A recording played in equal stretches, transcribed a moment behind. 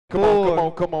Come on, come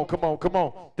on, come on, come on, come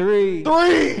on. 3,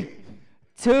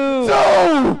 2,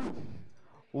 2.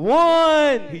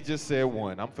 1. He just said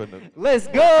 1. I'm finna. Let's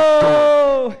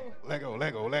go. Lego,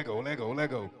 Lego, Lego, Lego,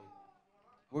 Lego.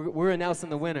 We're announcing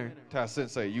the winner. Ty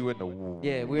Sensei, you in the way.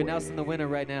 Yeah, we're announcing the winner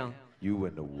right now. You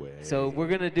in the way. So we're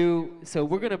gonna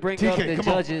bring TK, up the come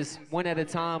judges one at a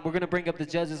time. We're gonna bring up the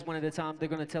judges one at a time. They're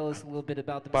gonna tell us a little bit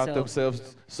about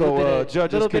themselves. So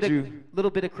judges, could you?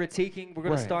 Little bit of critiquing. We're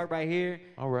gonna Right. start right here.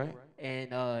 All right.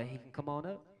 And he can come on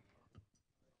up.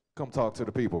 Come talk to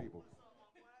the people.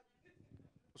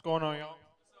 What's going on, y'all?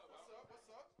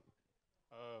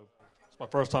 It's my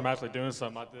first time actually doing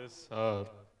something like this.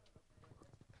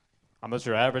 I'm just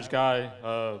your average guy.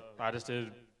 I just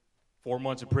did 4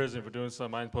 months in prison for doing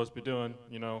something I ain't supposed to be doing,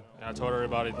 you know. And I told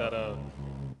everybody that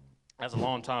that's a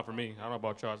long time for me. I don't know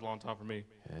about y'all, it's a long time for me.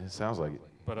 Yeah, it sounds like it.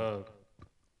 But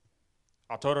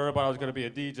I told everybody I was gonna be a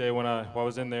DJ when I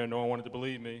was in there. No one wanted to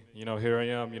believe me. You know, here I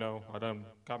am. You know, I done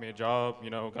got me a job.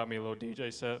 You know, got me a little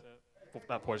DJ set.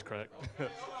 That voice cracked.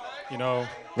 You know.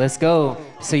 Let's go.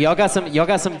 So y'all got some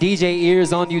DJ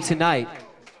ears on you tonight.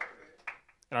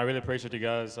 And I really appreciate you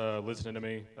guys listening to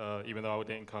me, even though I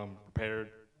didn't come prepared.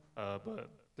 But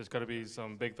there's gonna be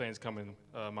some big things coming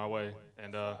my way.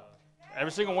 And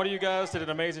every single one of you guys did an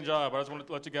amazing job. I just want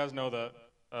to let you guys know that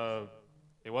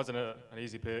it wasn't an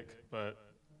easy pick, but.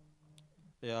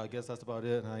 Yeah, I guess that's about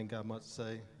it. I ain't got much to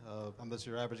say. I'm just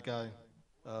your average guy.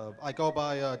 I go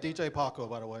by DJ Paco,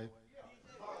 by the way.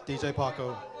 DJ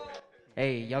Paco.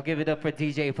 Hey, y'all give it up for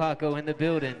DJ Paco in the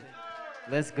building.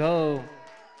 Let's go.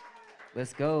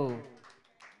 Let's go.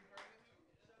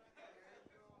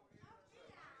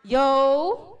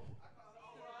 Yo.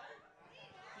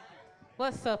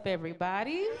 What's up,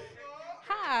 everybody?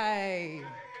 Hi.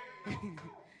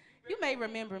 You may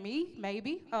remember me,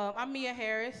 maybe. I'm Mia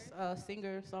Harris,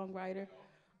 singer, songwriter.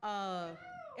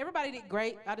 Everybody did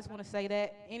great. I just want to say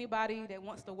that. Anybody that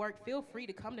wants to work, feel free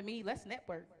to come to me. Let's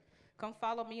network. Come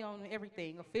follow me on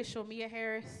everything. Official Mia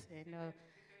Harris. And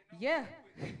yeah.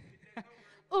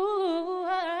 Ooh,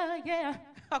 yeah.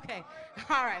 Okay.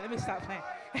 All right, let me stop playing.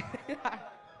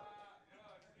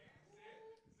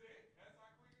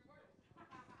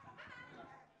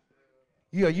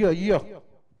 Yeah.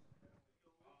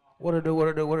 What it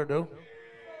do?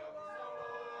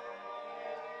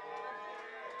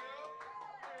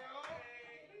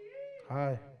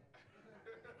 Hi.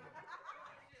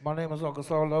 My name is Uncle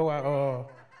Solow.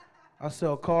 I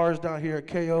sell cars down here at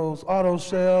KO's Auto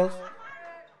Sales.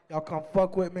 Y'all come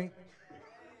fuck with me.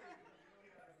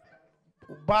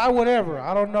 Buy whatever,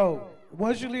 I don't know.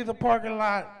 Once you leave the parking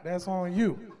lot, that's on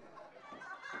you.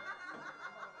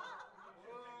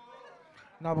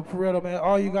 No, but for real, man,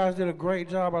 all you guys did a great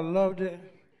job. I loved it.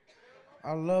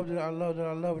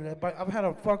 But I've had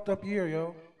a fucked up year,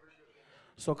 yo.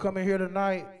 So coming here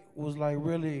tonight was like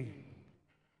really,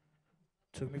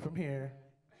 took me from here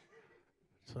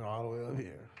to all the way up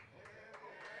here.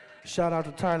 Shout out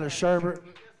to Tyler Sherbert.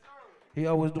 He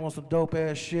always doing some dope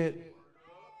ass shit.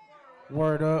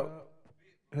 Word up.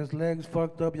 His leg's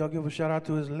fucked up. Y'all give a shout out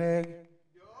to his leg.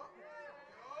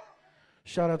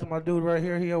 Shout out to my dude right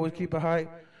here. He always keep it hype.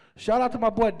 Shout out to my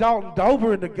boy Dalton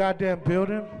Dover in the goddamn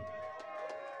building.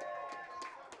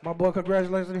 My boy,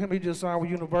 congratulations to him. He just signed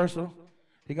with Universal.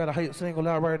 He got a hit single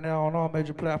out right now on all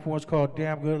major platforms called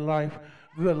Damn Good Life.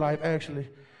 Good Life, actually.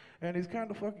 And he's kind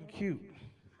of fucking cute.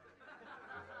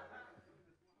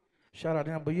 Shout out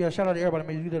to him. But yeah, shout out to everybody,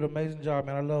 man. You did an amazing job,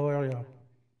 man. I love all y'all.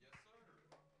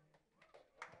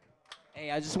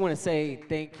 Hey, I just want to say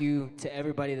thank you to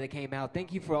everybody that came out.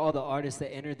 Thank you for all the artists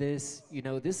that entered this. You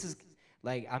know, this is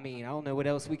like, I mean, I don't know what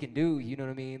else we can do. You know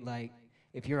what I mean? Like,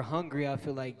 if you're hungry, I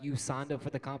feel like you signed up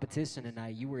for the competition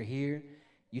tonight. You were here.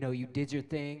 You know, you did your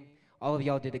thing. All of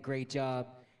y'all did a great job.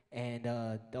 And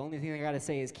the only thing I got to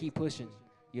say is keep pushing.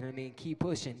 You know what I mean? Keep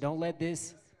pushing. Don't let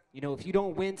this, you know, if you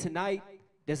don't win tonight,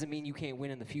 doesn't mean you can't win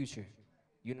in the future.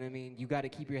 You know what I mean? You got to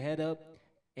keep your head up.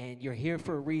 And you're here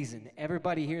for a reason.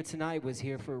 Everybody here tonight was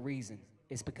here for a reason.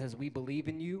 It's because we believe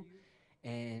in you,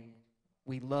 and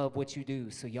we love what you do.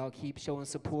 So y'all keep showing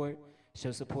support.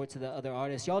 Show support to the other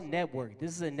artists. Y'all network.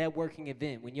 This is a networking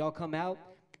event. When y'all come out,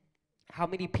 how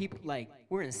many people, like,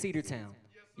 we're in Cedartown.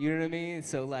 You know what I mean?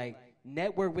 So, like,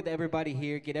 network with everybody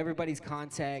here. Get everybody's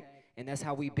contact, and that's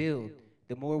how we build.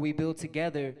 The more we build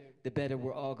together, the better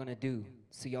we're all going to do.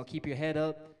 So y'all keep your head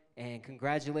up, and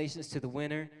congratulations to the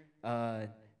winner.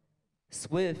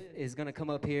 Swift is going to come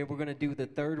up here. We're going to do the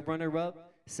third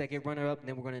runner-up, second runner-up, and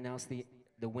then we're going to announce the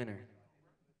winner.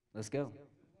 Let's go.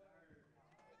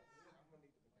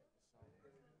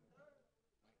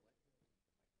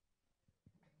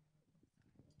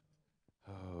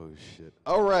 Oh, Oh shit.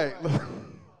 All right.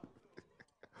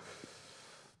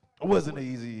 It wasn't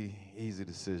an easy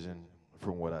decision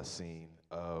from what I seen.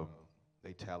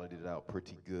 They tallied it out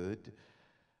pretty good.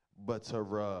 But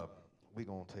we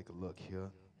gonna take a look here,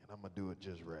 and I'm gonna do it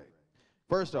just right.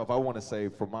 First off, I want to say,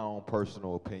 from my own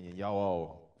personal opinion, y'all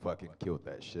all fucking killed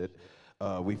that shit.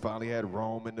 We finally had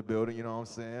Rome in the building, you know what I'm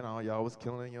saying? All y'all was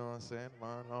killing it, you know what I'm saying?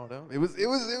 Mine, all them. It was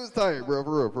tight, bro,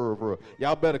 for real.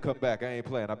 Y'all better come back. I ain't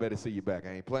playing. I better see you back.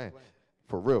 I ain't playing.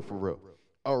 For real.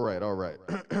 All right.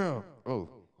 Oh,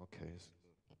 okay.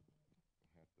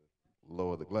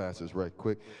 Lower the glasses right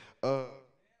quick. I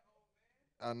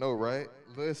know, right?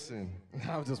 Listen,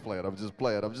 I'm just playing,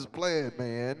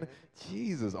 man.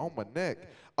 Jesus, on my neck.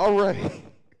 All right.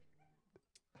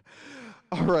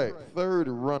 All right, third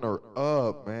runner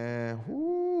up, man.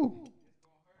 Woo.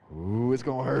 Ooh, it's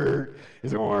gonna hurt.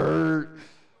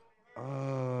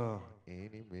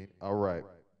 All right.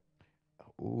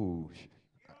 Ooh.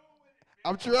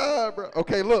 I'm trying, bro.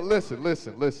 Okay, look, listen.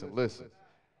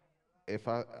 If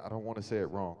I don't want to say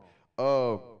it wrong.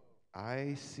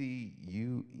 ICUEE.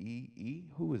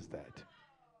 Who is that?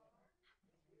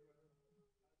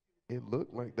 It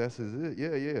looked like that's it.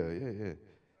 Yeah.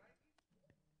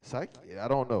 Psych? I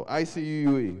don't know.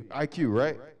 ICUE. IQ,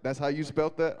 right? That's how you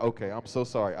spelt that? Okay, I'm so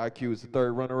sorry. IQ is the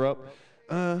third runner-up.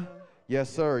 Yes,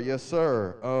 sir.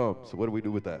 So what do we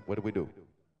do with that? What do we do?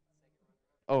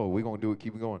 Oh, we're going to do it.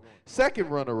 Keep it going. Second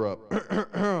runner-up.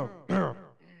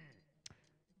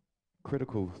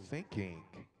 Critical thinking.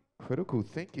 Critical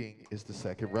thinking is the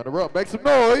second runner-up. Make some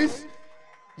noise.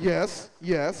 Yes.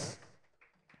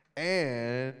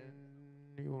 And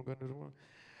you want to go to the one?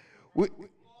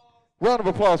 Round of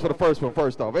applause for the first one,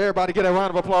 first off. Everybody get a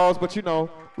round of applause, but you know,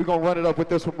 we're going to run it up with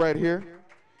this one right here.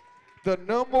 The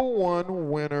 #1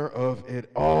 winner of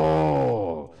it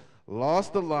all.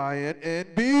 Lost the Lion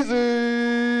and Beezy.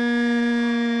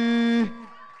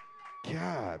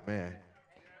 God, man.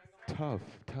 Tough.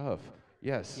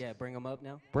 Yes. Yeah, bring them up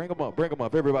now. Bring them up.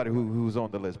 Everybody who's on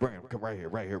the list, bring them. Come right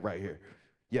here.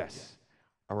 Yes.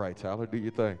 All right, Tyler, do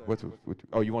your thing.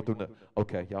 Oh, you want them to?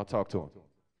 Okay, y'all talk to him.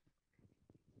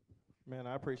 Man,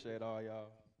 I appreciate all y'all.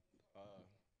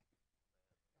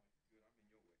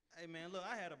 Hey man, look,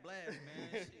 I had a blast, man.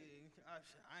 Shit,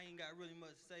 I ain't got really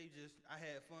much to say. Just I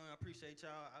had fun. I appreciate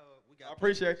y'all. I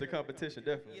appreciate the competition,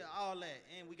 definitely. Yeah, all that,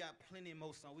 and we got plenty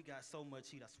more songs. We got so much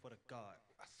heat. I swear to God.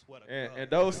 And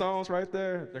those songs right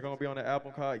there, they're gonna be on the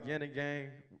album called Yin and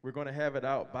Gang. We're gonna have it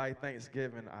out by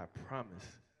Thanksgiving. I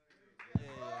promise. Yeah.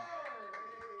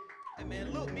 Hey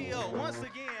man, look me up once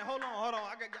again. Hold on.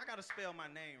 I gotta spell my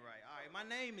name right. All right, my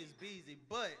name is Beezy,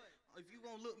 but if you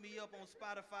gonna look me up on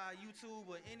Spotify, YouTube,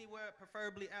 or anywhere,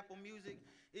 preferably Apple Music,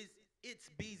 it's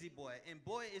Beezy Boy, and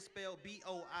boy is spelled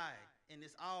B-O-I, and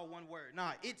it's all one word.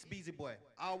 Nah, it's Beezy Boy,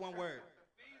 all one word.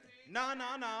 No,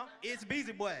 it's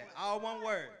Beezy Boy, all one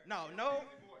word. No,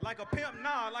 like a pimp,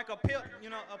 you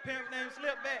know, a pimp named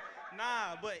Slipback.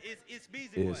 Nah, but it's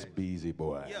Beezy Boy. It's Beezy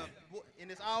Boy. Yeah,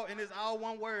 and it's all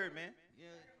one word, man.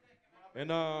 Yeah.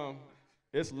 And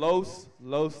it's Los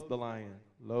the Lion.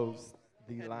 Los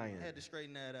the Lion. Had to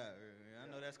straighten that out. I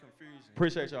know that's confusing.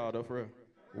 Appreciate y'all though, for real.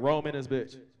 Rome in this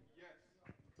bitch.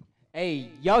 Hey,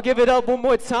 y'all give it up one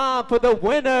more time for the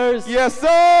winners. Yes, sir.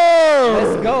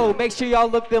 Let's go. Make sure y'all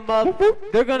look them up.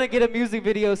 They're going to get a music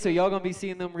video, so y'all going to be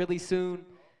seeing them really soon.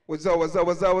 What's up?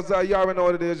 Y'all already know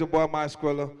what it is. Your boy, My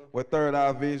Skrilla, with third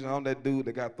eye vision. I'm that dude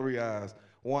that got 3 eyes.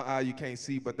 One eye you can't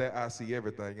see, but that eye see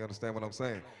everything. You understand what I'm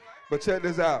saying? But check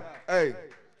this out. Hey,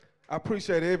 I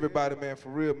appreciate everybody, man, for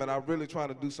real, man. I'm really trying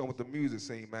to do something with the music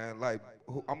scene, man. Like,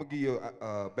 I'm going to give you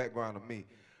a background of me.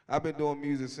 I've been doing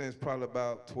music since probably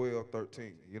about 12,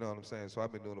 13. You know what I'm saying? So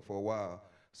I've been doing it for a while.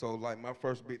 So, like, my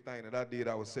first big thing that I did,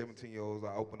 I was 17 years old.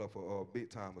 I opened up a Big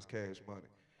Timers Cash Money.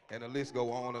 And the list go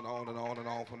on and on and on and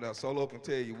on from there. Solow can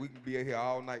tell you, we can be here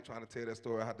all night trying to tell that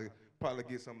story. I had to probably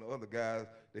get some of the other guys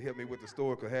to help me with the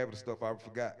story, because half of the stuff I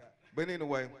forgot. But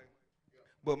anyway,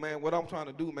 man, what I'm trying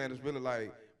to do, man, is really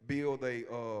like build a